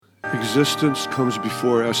Existence comes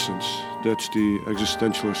before essence. That's the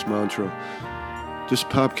existentialist mantra. This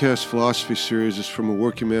podcast philosophy series is from a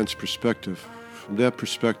working man's perspective. From that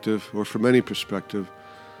perspective, or from any perspective,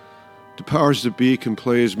 the powers that be can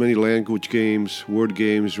play as many language games, word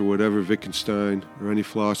games, or whatever Wittgenstein or any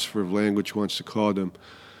philosopher of language wants to call them.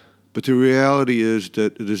 But the reality is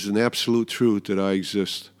that it is an absolute truth that I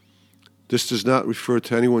exist. This does not refer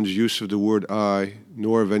to anyone's use of the word I,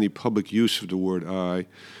 nor of any public use of the word I.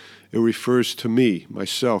 It refers to me,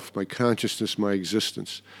 myself, my consciousness, my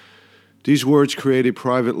existence. These words create a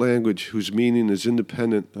private language whose meaning is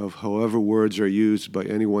independent of however words are used by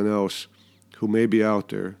anyone else who may be out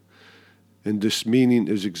there. And this meaning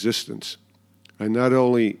is existence. I not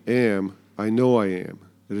only am, I know I am.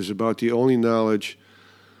 It is about the only knowledge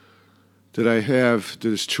that I have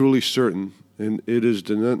that is truly certain, and it is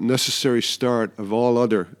the necessary start of all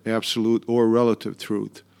other absolute or relative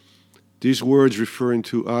truth. These words referring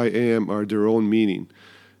to I am are their own meaning.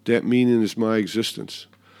 That meaning is my existence.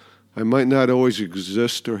 I might not always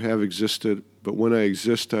exist or have existed, but when I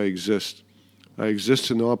exist, I exist. I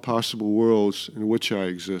exist in all possible worlds in which I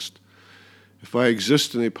exist. If I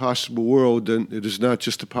exist in a possible world, then it is not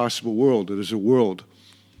just a possible world, it is a world.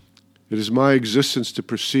 It is my existence that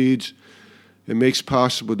precedes and makes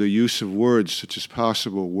possible the use of words such as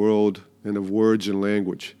possible, world, and of words and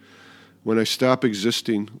language. When I stop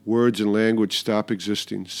existing, words and language stop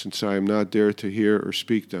existing, since I am not there to hear or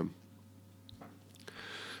speak them.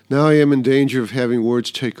 Now I am in danger of having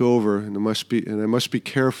words take over, and I must be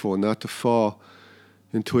careful not to fall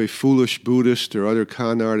into a foolish Buddhist or other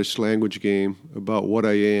con artist language game about what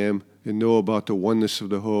I am and know about the oneness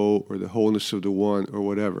of the whole or the wholeness of the one or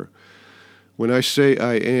whatever. When I say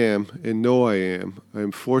I am and know I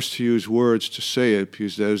am forced to use words to say it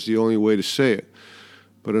because that is the only way to say it.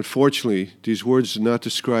 But unfortunately, these words do not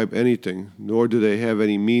describe anything, nor do they have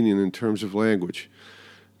any meaning in terms of language,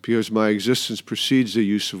 because my existence precedes the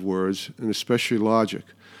use of words, and especially logic,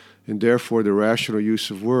 and therefore the rational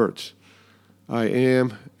use of words. I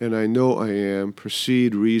am and I know I am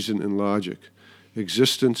precede reason and logic.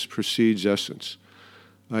 Existence precedes essence.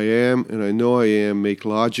 I am and I know I am make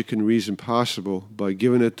logic and reason possible by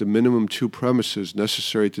giving it the minimum two premises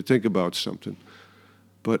necessary to think about something.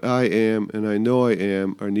 But I am and I know I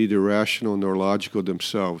am are neither rational nor logical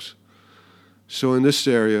themselves. So in this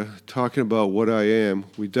area, talking about what I am,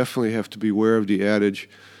 we definitely have to be aware of the adage,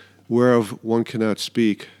 whereof one cannot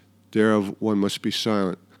speak, thereof one must be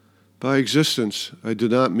silent. By existence, I do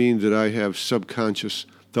not mean that I have subconscious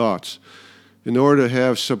thoughts. In order to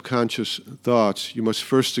have subconscious thoughts, you must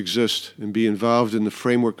first exist and be involved in the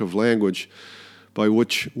framework of language by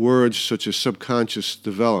which words such as subconscious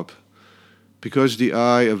develop. Because the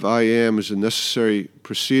I of I am is a necessary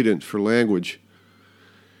precedent for language,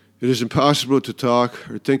 it is impossible to talk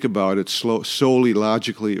or think about it solely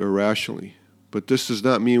logically or rationally. But this does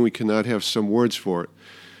not mean we cannot have some words for it.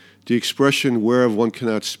 The expression whereof one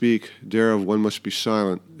cannot speak, thereof one must be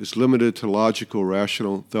silent, is limited to logical,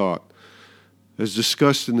 rational thought. As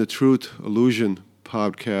discussed in the Truth Illusion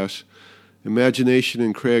podcast, imagination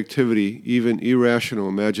and creativity, even irrational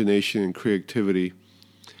imagination and creativity,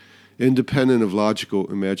 independent of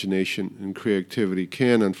logical imagination and creativity,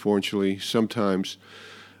 can, unfortunately, sometimes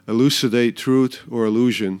elucidate truth or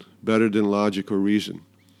illusion better than logic or reason.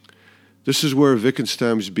 This is where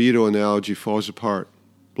Wittgenstein's beetle analogy falls apart.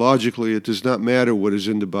 Logically, it does not matter what is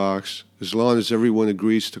in the box, as long as everyone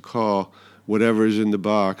agrees to call whatever is in the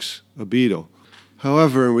box a beetle.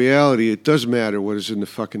 However, in reality, it does matter what is in the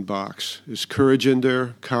fucking box. Is courage in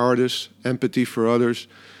there, cowardice, empathy for others,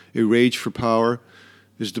 a rage for power?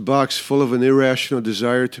 Is the box full of an irrational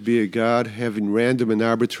desire to be a god, having random and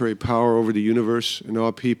arbitrary power over the universe and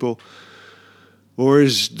all people? Or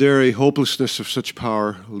is there a hopelessness of such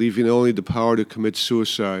power, leaving only the power to commit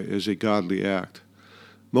suicide as a godly act?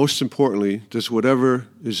 Most importantly, does whatever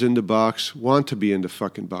is in the box want to be in the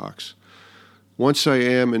fucking box? Once I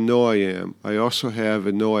am and know I am, I also have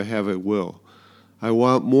and know I have at will. I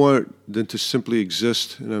want more than to simply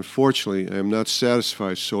exist, and unfortunately, I am not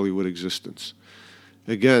satisfied solely with existence.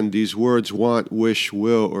 Again, these words want, wish,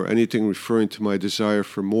 will, or anything referring to my desire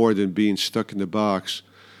for more than being stuck in the box,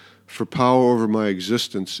 for power over my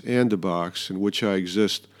existence and the box in which I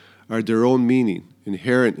exist, are their own meaning,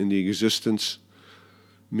 inherent in the existence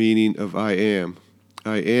meaning of I am.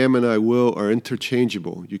 I am and I will are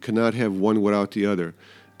interchangeable. You cannot have one without the other.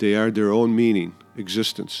 They are their own meaning,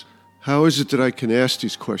 existence. How is it that I can ask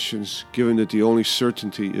these questions, given that the only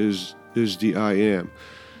certainty is the I am?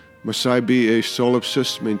 Must I be a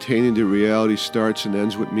solipsist, maintaining that reality starts and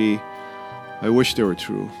ends with me? I wish they were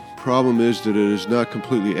true. Problem is that it is not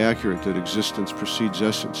completely accurate that existence precedes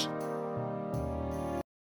essence.